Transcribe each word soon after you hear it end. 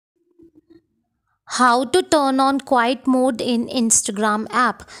How to turn on quiet mode in Instagram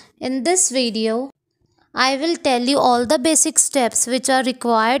app. In this video, I will tell you all the basic steps which are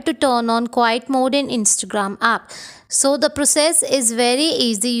required to turn on quiet mode in Instagram app. So the process is very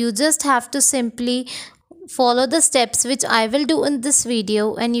easy. You just have to simply follow the steps which I will do in this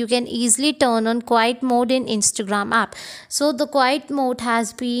video and you can easily turn on quiet mode in Instagram app. So the quiet mode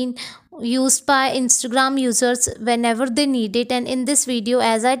has been used by Instagram users whenever they need it, and in this video,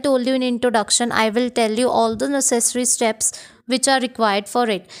 as I told you in introduction, I will tell you all the necessary steps which are required for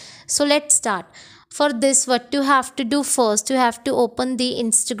it. So let's start. For this, what you have to do first, you have to open the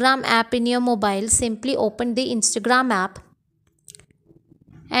Instagram app in your mobile. Simply open the Instagram app.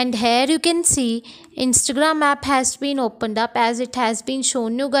 And here you can see Instagram app has been opened up as it has been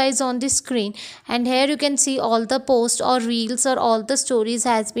shown you guys on the screen. And here you can see all the posts or reels or all the stories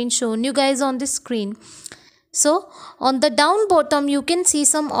has been shown you guys on the screen. So on the down bottom you can see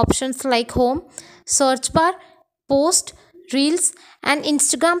some options like home, search bar, post, reels and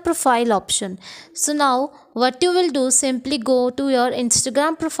Instagram profile option. So now what you will do, simply go to your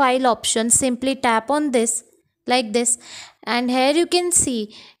Instagram profile option, simply tap on this like this, and here you can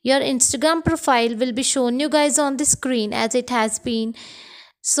see your Instagram profile will be shown you guys on the screen as it has been.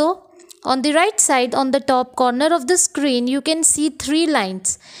 So on the right side, on the top corner of the screen, you can see three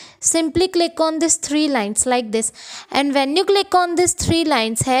lines. Simply click on these three lines like this, and when you click on these three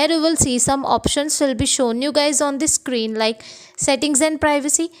lines, here you will see some options will be shown you guys on the screen like settings and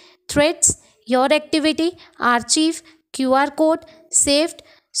privacy, threads, your activity, archive, QR code, saved,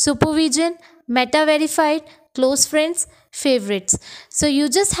 supervision, meta verified, close friends, favorites. So you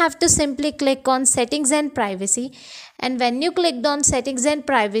just have to simply click on settings and privacy, and when you clicked on settings and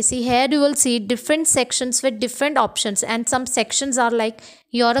privacy, here you will see different sections with different options, and some sections are like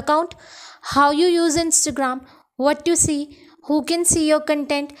your account, how you use Instagram, what you see, who can see your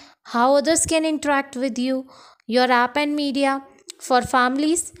content, how others can interact with you, your app and media, for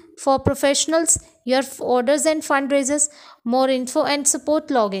families, for professionals, your orders and fundraisers, more info and support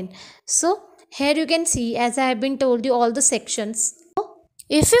login. So here you can see, as I have been told you, all the sections.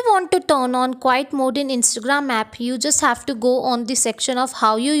 If you want to turn on quiet mode in Instagram app, you just have to go on the section of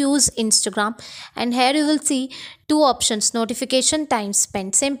how you use Instagram, and here you will see two options, notification, time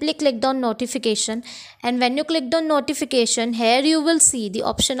spent. Simply click on notification, and when you clicked on notification, here you will see the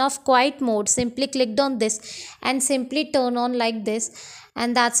option of quiet mode. Simply click on this and simply turn on like this,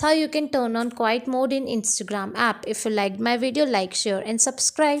 and that's how you can turn on quiet mode in Instagram app. If you liked my video, like, share and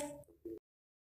subscribe.